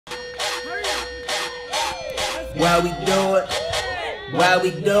Why we do it? Why we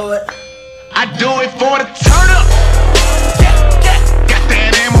do it? I do it for the turn up. Got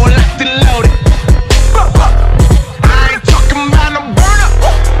that ammo locked and loaded. I ain't talking about no burn up.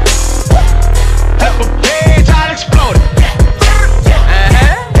 Flip a page, I'll explode it.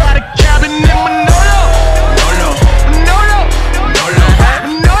 Got a cabin in Manolo. Manolo.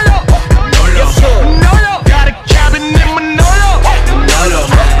 Got a cabin in Manolo.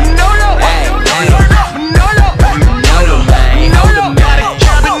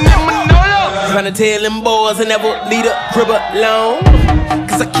 Tryna tell them boys I never leave a crib alone,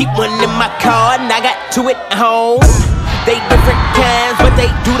 cause I keep one in my car and I got two at home. They different kinds, but they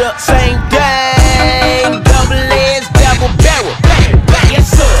do the same thing. Double edged, double barrel.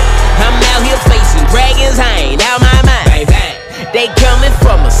 Yes sir, I'm out here facing dragons, I ain't out my mind. They coming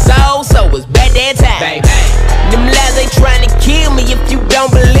from a soul, so it's bad that time. Them lies they tryna kill me if you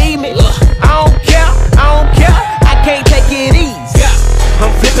don't believe me. I don't care, I can't take it easy. I'm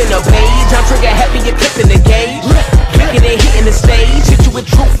flipping a page, I'm trigger happy, you're clipping the gauge. Clicking and hitting the stage, hit you with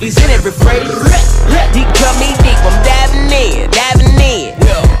truths in every phrase. Deep cut me deep, I'm diving in.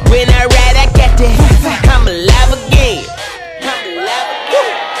 When I ride, I got to I'm alive again.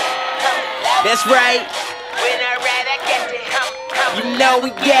 That's right. When I ride, I got to you know we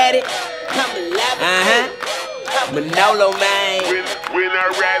got it. Manolo, man. When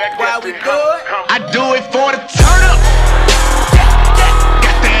I ride, I Why we do it? I do it for the